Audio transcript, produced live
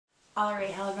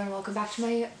Alright, hello everyone, welcome back to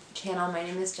my channel. My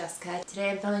name is Jessica. Today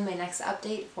I'm filming my next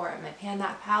update for my Pan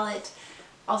That palette.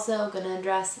 Also gonna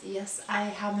address, yes, I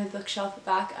have my bookshelf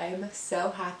back. I am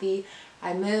so happy.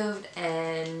 I moved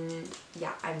and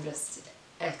yeah, I'm just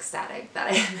ecstatic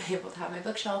that I am able to have my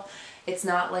bookshelf. It's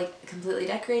not like completely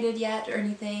decorated yet or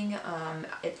anything.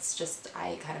 It's just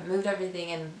I kind of moved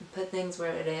everything and put things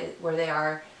where they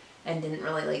are and didn't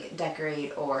really like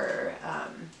decorate or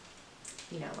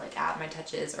you know, like add my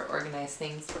touches or organize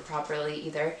things properly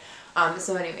either.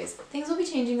 So anyways, things will be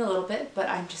changing a little bit, but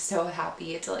I'm just so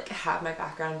happy to like have my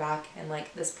background back and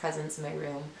like this presence in my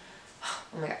room.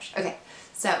 Oh my gosh. Okay,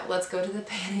 so let's go to the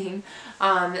painting.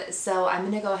 So I'm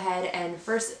gonna go ahead and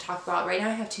first talk about, right now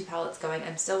I have two palettes going.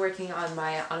 I'm still working on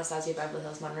my Anastasia Beverly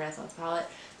Hills Modern Renaissance palette.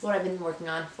 It's what I've been working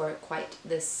on for quite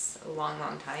this long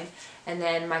time. And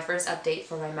then my first update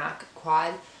for my MAC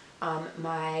quad,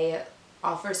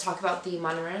 I'll first talk about the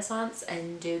Modern Renaissance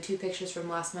and do 2 pictures from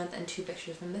last month and 2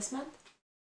 pictures from this month.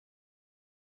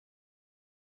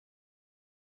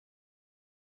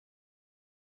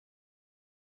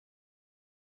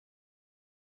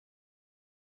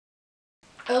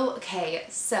 Okay,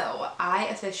 so I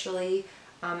officially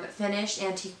finished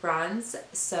Antique Bronze,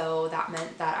 so that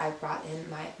meant that I brought in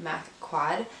my MAC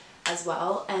quad as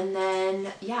well. And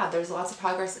then, yeah, there's lots of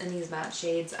progress in these matte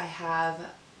shades. I have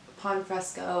Pawn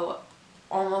Fresco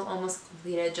almost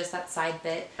completed, just that side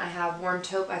bit. I have Warm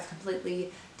Taupe. I've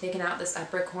completely taken out this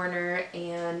upper corner,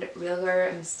 and Realgar,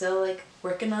 I'm still like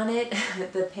working on it.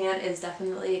 The pan is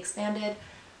definitely expanded,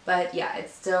 but yeah,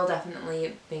 it's still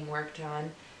definitely being worked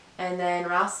on. And then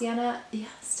Raw Sienna, yeah,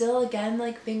 still again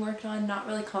like being worked on, not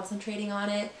really concentrating on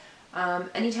it.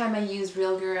 Anytime I use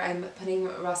Realgar, I'm putting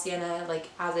Raw Sienna like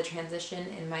as a transition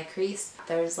in my crease.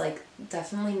 There's like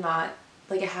definitely not,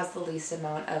 like it has the least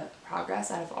amount of progress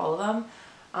out of all of them.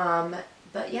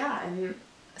 But yeah, I'm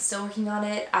still working on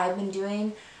it. I've been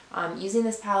doing, using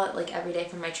this palette like every day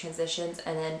for my transitions,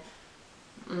 and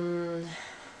then,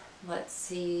 let's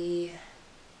see,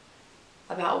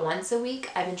 about once a week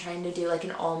I've been trying to do like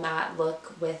an all matte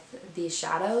look with these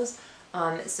shadows.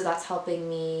 So that's helping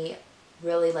me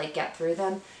really like get through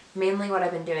them. Mainly what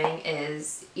I've been doing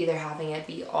is either having it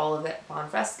be all of it Pawn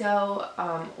Fresco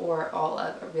or all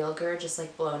of a Realgar just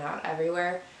like blown out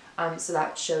everywhere. So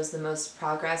that shows the most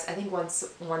progress. I think once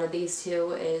one of these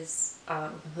two is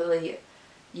completely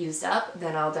used up,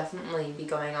 then I'll definitely be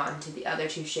going on to the other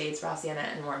 2 shades, Raw Sienna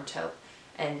and Warm Taupe,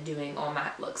 and doing all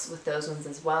matte looks with those ones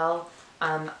as well.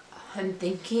 I'm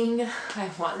thinking I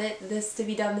want this to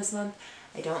be done this month.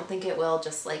 I don't think it will,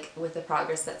 just like with the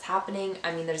progress that's happening.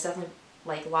 I mean, there's definitely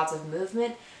like lots of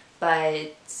movement,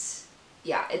 but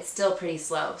yeah, it's still pretty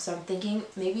slow. So I'm thinking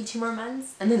maybe 2 more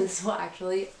months and then this will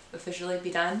actually officially be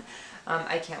done.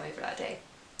 I can't wait for that day.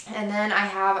 And then I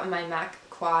have my MAC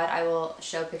quad. I will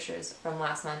show pictures from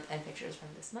last month and pictures from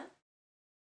this month.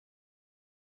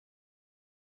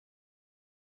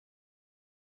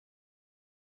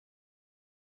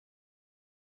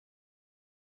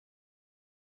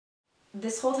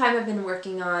 This whole time I've been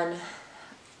working on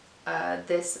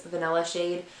this vanilla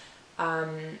shade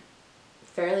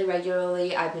fairly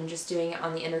regularly. I've been just doing it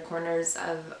on the inner corners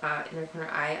of inner corner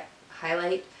eye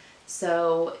highlight.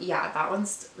 So yeah, that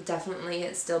one's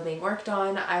definitely still being worked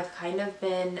on. I've kind of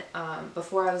been,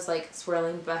 before I was like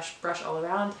swirling brush all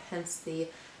around, hence the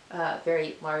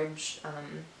very large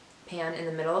pan in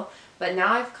the middle. But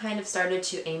now I've kind of started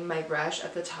to aim my brush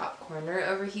at the top corner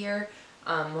over here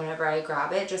whenever I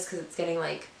grab it, just because it's getting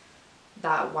like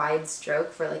that wide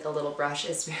stroke for like a little brush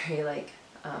is very like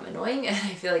annoying, and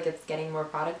I feel like it's getting more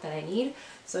product than I need.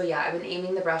 So yeah, I've been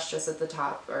aiming the brush just at the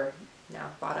top, or now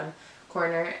bottom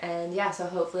corner, and yeah, so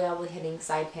hopefully I'll be hitting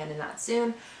side pan in that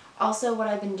soon. Also, what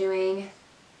I've been doing,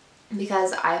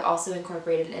 because I've also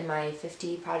incorporated in my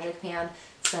 50 project pan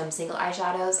some single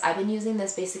eyeshadows, I've been using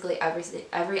this basically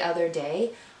every other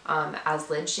day as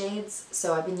lid shades.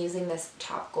 So I've been using this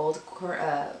top gold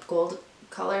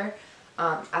color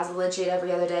as a lid shade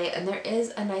every other day, and there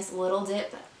is a nice little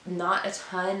dip, not a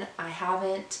ton.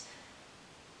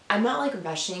 I'm not like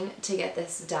rushing to get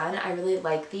this done. I really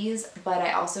like these, but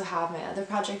I also have my other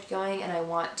project going and I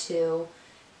want to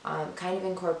kind of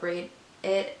incorporate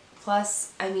it.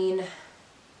 Plus, I mean,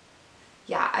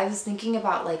 yeah, I was thinking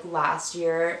about like last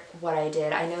year what I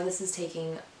did. I know this is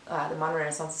taking, the Modern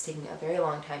Renaissance is taking a very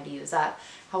long time to use up.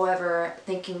 However,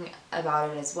 thinking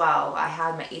about it as well, I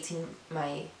had my 18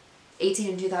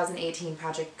 and 2018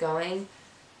 project going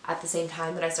at the same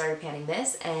time that I started panning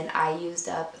this, and I used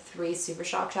up 3 Super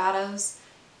Shock shadows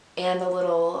and a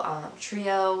little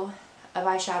trio of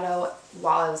eyeshadow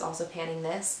while I was also panning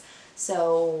this.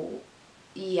 So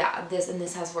yeah,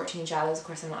 this has 14 shadows. Of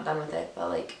course I'm not done with it, but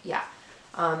like, yeah.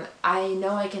 I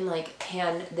know I can like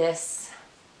pan this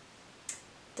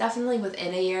definitely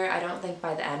within a year. I don't think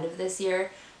by the end of this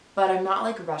year, but I'm not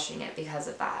like rushing it because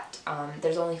of that.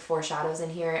 There's only 4 shadows in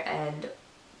here, and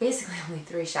basically only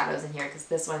 3 shadows in here because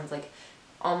this one's like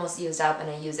almost used up and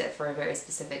I use it for a very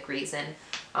specific reason.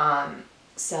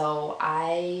 So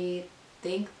I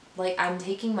think like I'm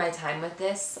taking my time with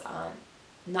this,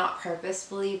 not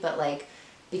purposefully, but like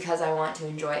because I want to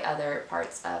enjoy other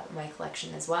parts of my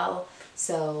collection as well.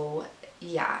 So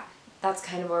yeah, that's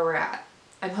kind of where we're at.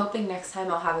 I'm hoping next time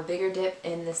I'll have a bigger dip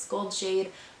in this gold shade.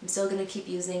 I'm still going to keep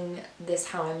using this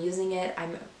how I'm using it.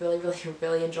 I'm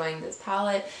really enjoying this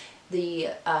palette. The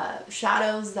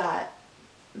shadows that,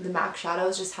 the MAC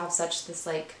shadows just have such this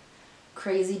like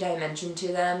crazy dimension to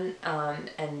them,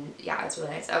 and yeah, it's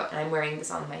really nice. Oh, and I'm wearing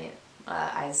this on my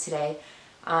eyes today.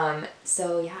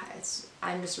 So yeah,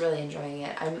 I'm just really enjoying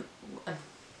it.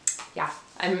 Yeah,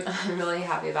 I'm really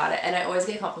happy about it, and I always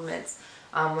get compliments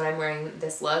when I'm wearing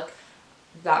this look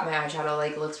that my eyeshadow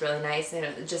like looks really nice, and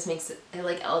it just makes it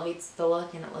like elevates the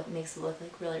look, and it makes it look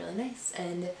like really nice.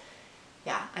 And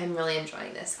yeah, I'm really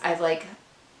enjoying this. I've like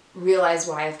realized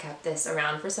why I've kept this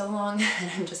around for so long,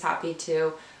 and I'm just happy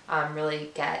to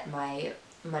really get my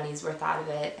money's worth out of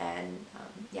it. And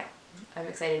yeah, I'm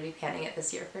excited to be panning it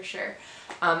this year for sure.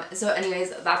 So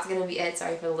anyways, that's gonna be it.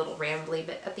 Sorry for the little rambly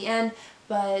bit at the end,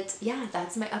 but yeah,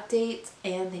 that's my update,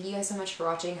 and thank you guys so much for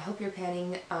watching. I hope your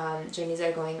panning journeys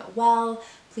are going well.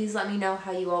 Please let me know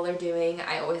how you all are doing.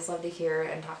 I always love to hear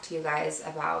and talk to you guys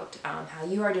about how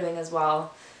you are doing as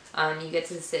well. You get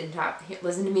to sit and talk,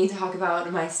 listen to me talk about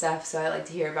my stuff, so I like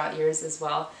to hear about yours as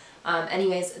well.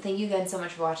 Anyways, thank you again so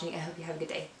much for watching. I hope you have a good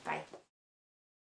day. Bye.